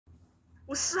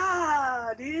What's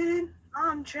up, dude?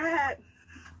 I'm Chad.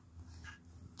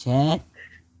 Chad?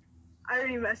 I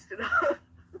already messed it up.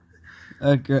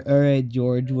 Okay, alright,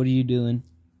 George, what are you doing?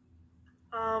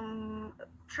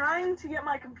 Trying to get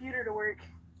my computer to work.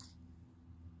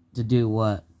 To do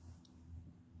what?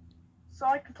 So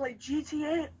I can play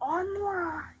GTA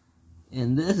online.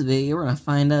 In this video, we're gonna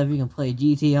find out if you can play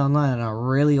GTA Online on a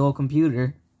really old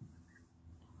computer.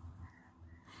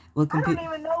 I don't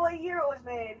even know what year it was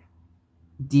made.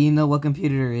 Do you know what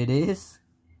computer it is?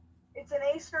 It's an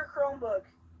Acer Chromebook.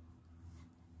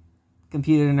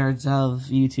 Computer nerds of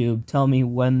YouTube, tell me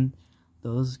when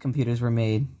those computers were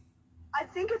made. I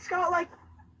think it's got like,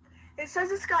 it says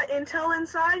it's got Intel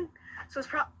inside, so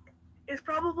it's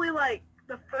probably like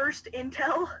the first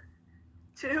Intel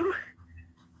 2.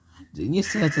 Didn't you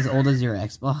say it's as old as your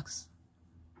Xbox?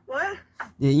 What?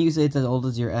 Didn't you say it's as old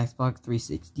as your Xbox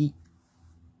 360?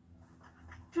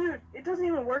 Dude, it doesn't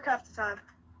even work half the time.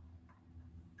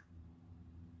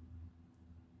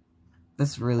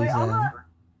 That's really sad.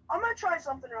 I'm gonna try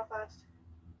something real fast.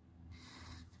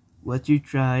 What you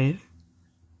tried?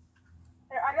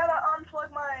 Here, I gotta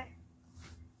unplug my...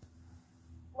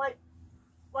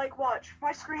 Like, watch.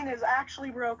 My screen is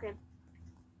actually broken.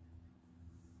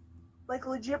 Like,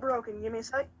 legit broken. Give me a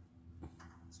sec.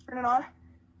 Let's turn it on.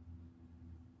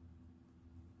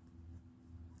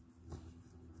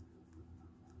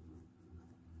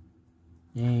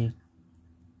 Hey.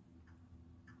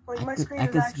 Like, my screen I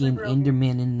is could see actually an broken.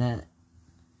 Enderman in that.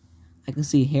 I can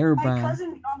see Herobrine. My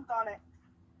cousin jumped on it.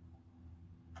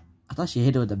 I thought she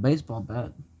hit it with a baseball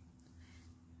bat.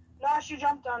 Nah, she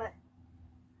jumped on it.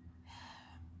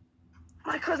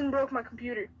 My cousin broke my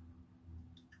computer.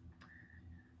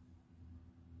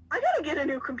 I gotta get a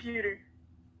new computer.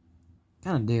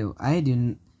 Kinda do. I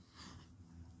do.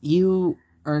 You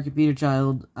are a computer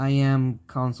child. I am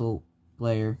console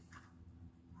player.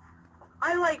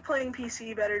 I like playing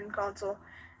PC better than console.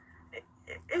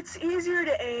 It's easier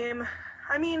to aim.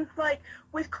 I mean, like,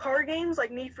 with car games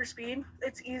like Need for Speed,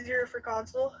 it's easier for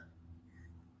console.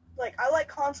 Like, I like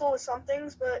console with some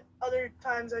things, but other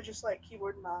times I just like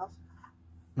keyboard and mouse.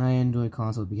 I enjoy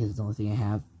console because it's the only thing I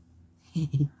have.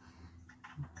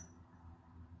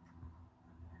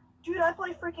 Dude, I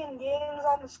play freaking games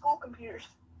on the school computers.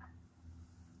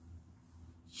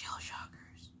 Shell shockers.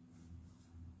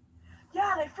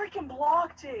 Yeah, they freaking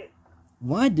blocked it.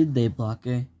 Why did they block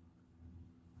it?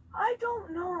 I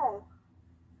don't know.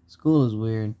 School is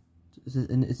weird. It's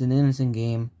an innocent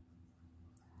game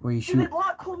where you Dude, they shoot.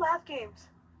 block cool math games.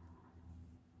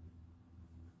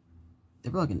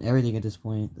 They're blocking everything at this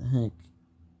point. The heck?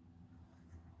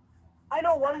 I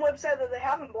know one website that they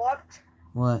haven't blocked.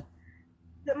 What?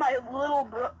 That my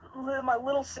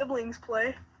little siblings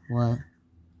play. What?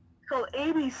 It's called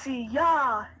ABC.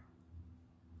 Yeah.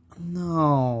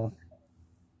 No.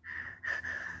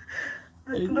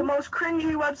 The most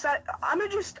cringy website. I'ma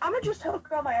just hook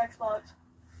up my Xbox.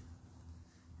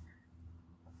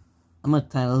 I'm gonna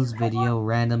title this video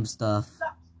 "Random Stuff."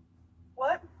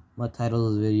 What? I'm gonna title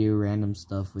this video "Random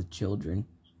Stuff with Children."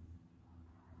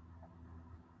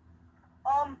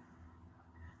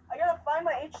 I gotta find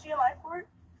my HDMI port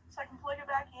so I can plug it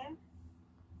back in.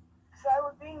 Cause I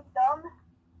was being dumb.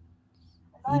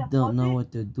 You don't know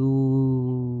what to Like the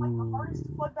do. hardest to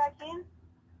plug back in.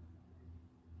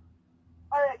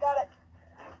 Alright, got it.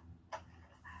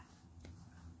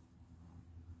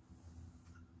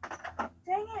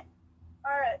 Dang it.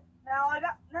 Alright, now I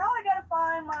gotta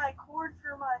find my cord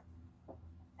for my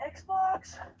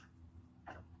Xbox.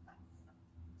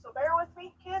 So bear with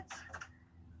me, kids.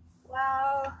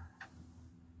 Wow.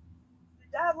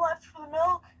 Your dad left for the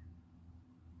milk.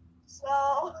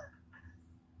 So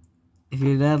If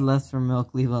your dad left for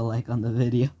milk, leave a like on the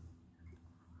video.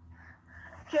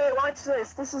 okay, watch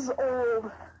this. This is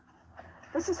old.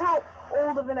 This is how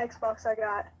old of an Xbox I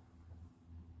got.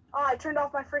 Oh, I turned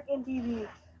off my freaking TV.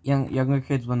 Younger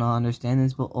kids will not understand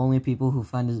this, but only people who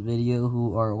find this video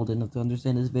who are old enough to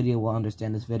understand this video will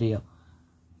understand this video.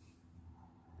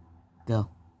 Go.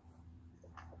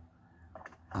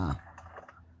 Come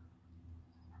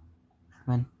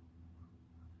on.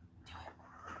 Do it.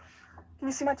 Can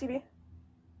you see my TV?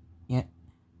 Yeah.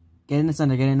 Get in the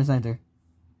center, get in the center.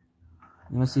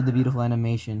 You must see the beautiful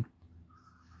animation.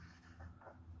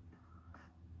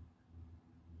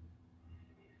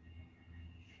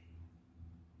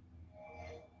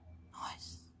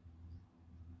 Nice.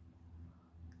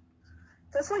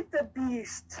 That's like the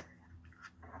Beast.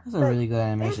 That's a really good They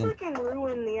animation. freaking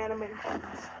ruined the animation.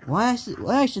 Why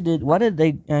did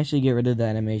they actually get rid of the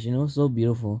animation? It was so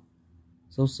beautiful.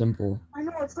 So simple. I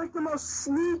know, it's like the most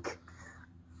sleek.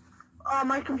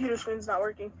 My computer screen's not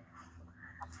working.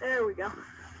 There we go.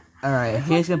 Alright,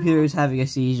 his computer is having a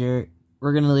seizure.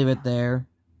 We're gonna leave it there.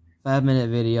 5-minute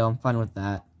video. I'm fine with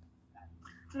that.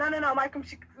 No. My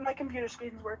computer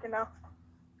screen is working now.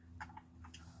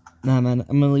 Nah, man.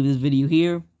 I'm gonna leave this video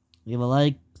here. Leave a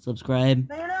like, subscribe.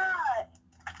 No, you're not.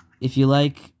 If you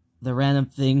like the random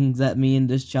things that me and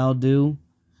this child do.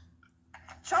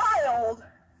 Child?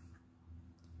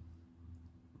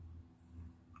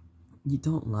 You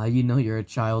don't lie. You know you're a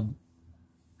child.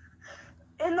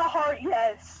 In the heart,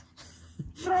 yes.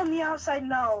 But on the outside,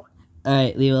 no.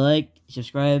 Alright, leave a like,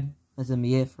 subscribe. That's gonna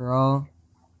be it for all.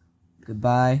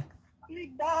 Goodbye.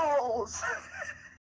 Big balls.